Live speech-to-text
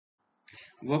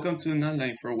Welcome to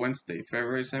Knightline for Wednesday,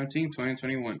 February 17,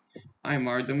 2021. I am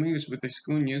Marti with the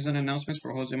school news and announcements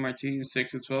for Jose Marti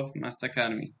 6 to 12 MAST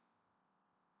Academy.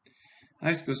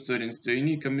 High school students, do you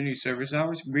need community service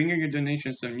hours? Bring your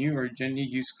donations of new or gently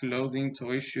used clothing,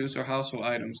 toys, shoes, or household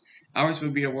items. Hours will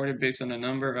be awarded based on the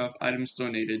number of items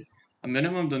donated. A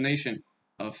minimum donation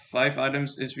of 5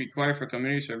 items is required for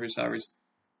community service hours.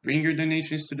 Bring your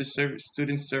donations to the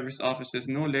student service offices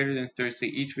no later than Thursday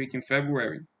each week in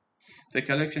February. The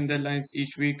collection deadlines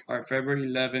each week are February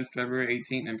 11th, February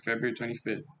 18th, and February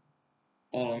 25th,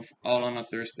 all on a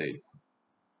Thursday.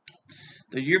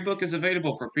 The yearbook is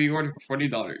available for pre-order for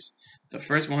 $40. The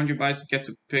first 100 buys get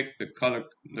to pick the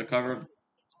cover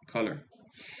color.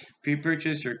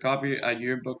 Pre-purchase your copy at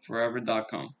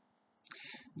yearbookforever.com.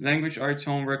 Language arts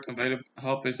homework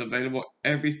help is available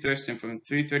every Thursday from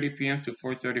 3:30 p.m. to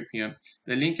 4:30 p.m.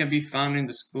 The link can be found in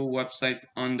the school websites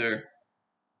under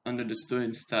the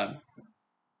Students tab.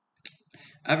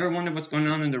 Ever wonder what's going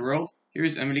on in the world? Here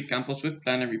is Emily Campos with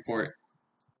Planet Report.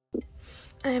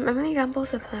 I am Emily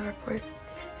Campos with Planet Report.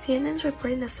 CNN is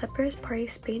reporting that Separatist Party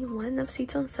Spain won enough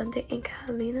seats on Sunday in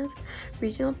Cataluña's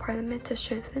regional parliament to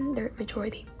strengthen their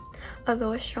majority,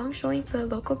 although a strong showing for the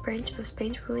local branch of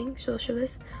Spain's ruling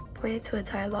socialists pointed to a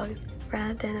dialogue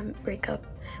rather than a breakup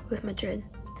with Madrid.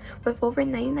 With over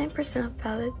 99% of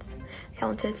ballots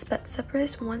counted,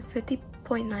 Separatists won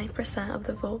 50.9% of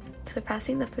the vote,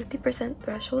 surpassing the 50%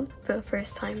 threshold for the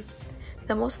first time.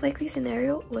 The most likely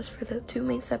scenario was for the two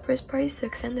main separatist parties to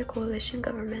extend their coalition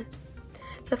government.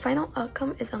 The final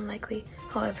outcome is unlikely,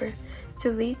 however, to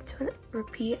lead to a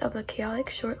repeat of the chaotic,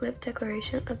 short-lived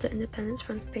declaration of the independence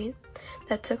from Spain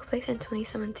that took place in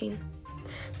 2017.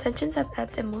 Tensions have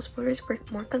ebbed and most voters were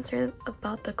more concerned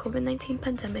about the COVID-19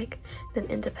 pandemic than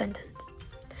independence.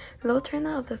 Low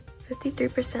turnout of the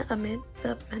 53% amid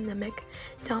the pandemic,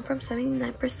 down from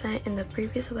 79% in the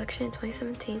previous election in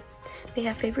 2017, may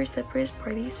have favored separatist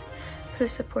parties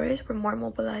whose supporters were more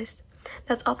mobilized.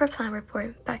 That's all for Planet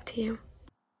Report. Back to you.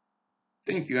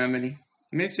 Thank you, Emily.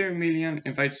 Mr. Emilian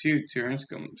invites you to earn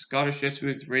scholarships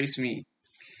with Race Me.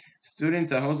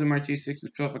 Students at Jose Marti 6 to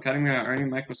 12 Academy are earning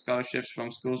micro scholarships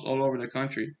from schools all over the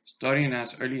country, starting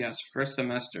as early as first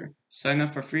semester. Sign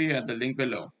up for free at the link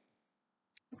below.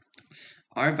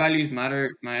 Our values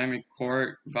matter. Miami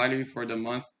core value for the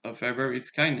month of February is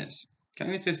kindness.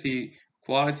 Kindness is the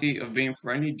quality of being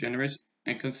friendly, generous,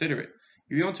 and considerate.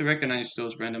 We want to recognize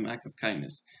those random acts of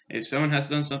kindness. If someone has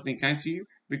done something kind to you,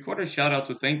 record a shout out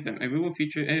to thank them, and we will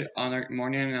feature it on our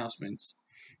morning announcements.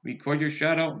 Record your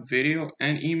shout out, video,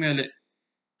 and email it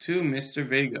to Mr.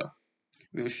 Vega.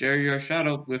 We will share your shout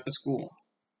out with the school.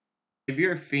 If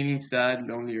you're feeling sad,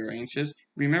 lonely, or anxious,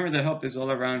 remember that help is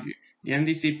all around you. The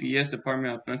MDCPS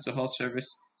Department of Mental Health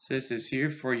Services is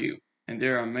here for you, and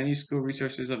there are many school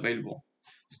resources available.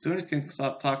 Students can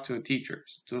talk to a teacher,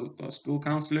 a school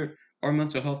counselor, or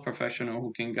mental health professional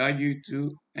who can guide you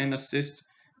to and assist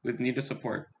with needed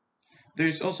support. There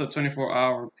is also a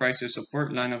 24-hour crisis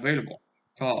support line available.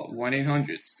 Call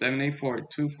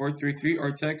 1-800-784-2433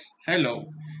 or text HELLO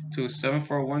to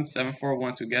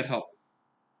 741-741 to get help.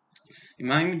 In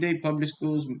Miami-Dade Public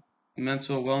Schools,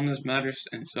 mental wellness matters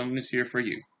and someone is here for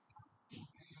you.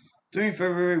 During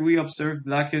February, we observe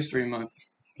Black History Month.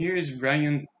 Here is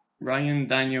Ryan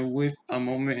Daniel with a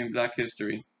moment in Black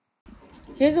history.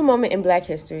 Here's a moment in Black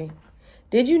history.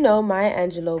 Did you know Maya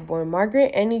Angelou, born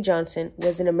Margaret Annie Johnson,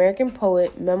 was an American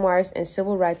poet, memoirist, and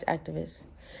civil rights activist?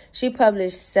 She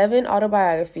published 7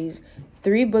 autobiographies,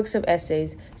 3 books of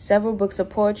essays, several books of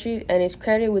poetry, and is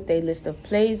credited with a list of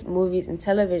plays, movies, and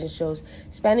television shows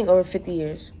spanning over 50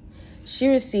 years. She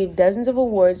received dozens of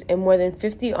awards and more than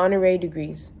 50 honorary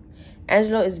degrees.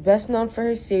 Angelou is best known for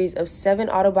her series of 7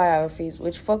 autobiographies,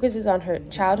 which focuses on her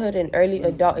childhood and early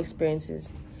adult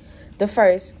experiences. The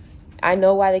first, I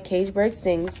Know Why the Caged Bird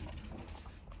Sings,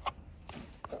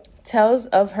 tells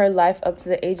of her life up to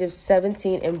the age of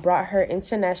 17 and brought her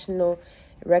international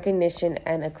recognition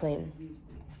and acclaim.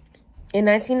 In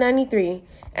 1993,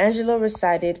 Angelou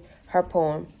recited her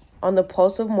poem, On the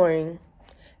Pulse of Morning,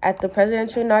 at the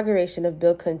presidential inauguration of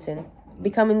Bill Clinton,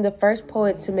 becoming the first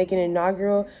poet to make an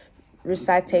inaugural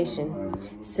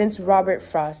recitation since Robert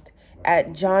Frost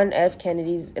at John F.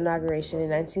 Kennedy's inauguration in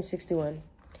 1961.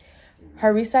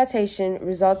 Her recitation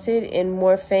resulted in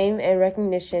more fame and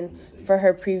recognition for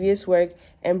her previous work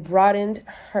and broadened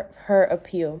her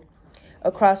appeal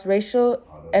across racial,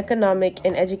 economic,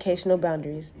 and educational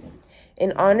boundaries.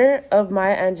 In honor of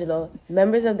Maya Angelou,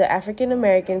 members of the African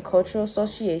American Cultural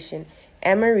Association,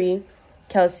 Anne-Marie,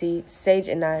 Kelsey, Sage,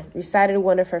 and I recited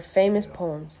one of her famous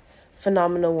poems,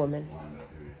 Phenomenal Woman.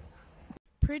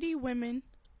 Pretty women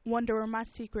Wonder where my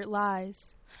secret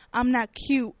lies. I'm not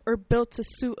cute or built to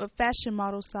suit a fashion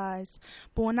model size,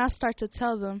 but when I start to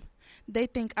tell them, they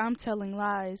think I'm telling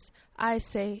lies. I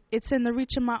say, it's in the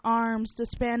reach of my arms, the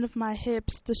span of my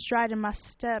hips, the stride in my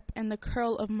step, and the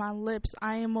curl of my lips.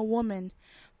 I am a woman,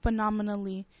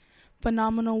 phenomenally.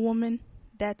 Phenomenal woman,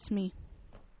 that's me.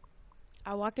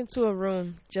 I walk into a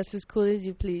room just as cool as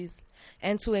you please,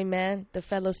 and to a man the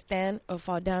fellows stand or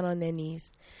fall down on their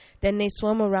knees. Then they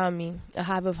swarm around me, a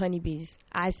hive of honeybees.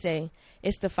 I say,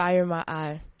 it's the fire in my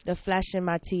eye, the flash in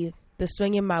my teeth, the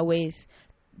swing in my waist,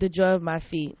 the joy of my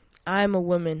feet. I am a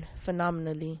woman,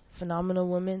 phenomenally. Phenomenal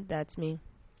woman, that's me.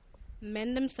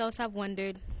 Men themselves have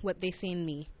wondered what they see in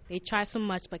me. They try so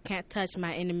much but can't touch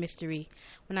my inner mystery.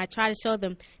 When I try to show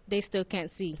them, they still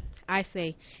can't see. I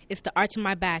say, it's the arch of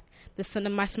my back, the sun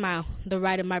of my smile, the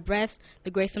right of my breast,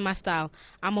 the grace of my style.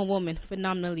 I'm a woman,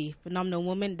 phenomenally. Phenomenal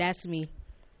woman, that's me.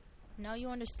 Now you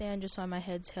understand just why my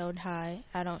head's held high.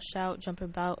 I don't shout, jump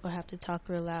about, or have to talk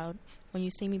real loud. When you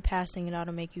see me passing, it ought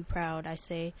to make you proud. I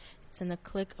say, it's in the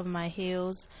click of my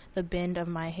heels, the bend of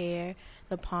my hair,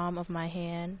 the palm of my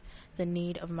hand, the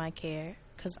need of my care.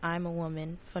 'Cause I'm a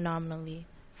woman, phenomenally.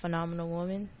 Phenomenal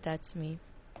woman, that's me.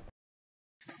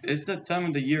 It's that time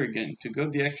of the year again to go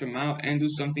the extra mile and do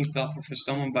something thoughtful for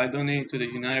someone by donating to the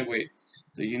United Way.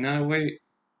 The United Way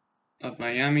of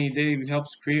Miami-Dade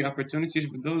helps create opportunities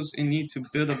for those in need to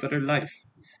build a better life.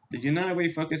 The United Way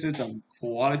focuses on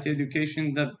quality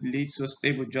education that leads to a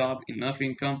stable job, enough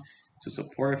income to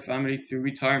support a family through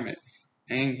retirement,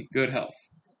 and good health.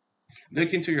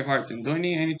 Look into your hearts and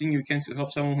donate anything you can to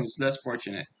help someone who is less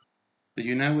fortunate. The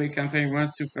United Way campaign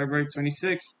runs through February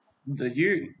 26th. The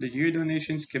year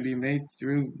donations can be made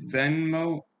through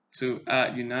Venmo to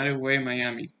at United Way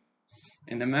Miami.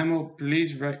 In the memo,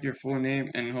 please write your full name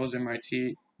and Jose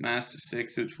Marti MAST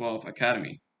 6 to 12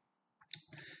 Academy.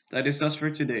 That is us for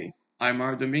today. I'm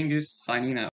Mar Dominguez,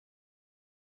 signing out.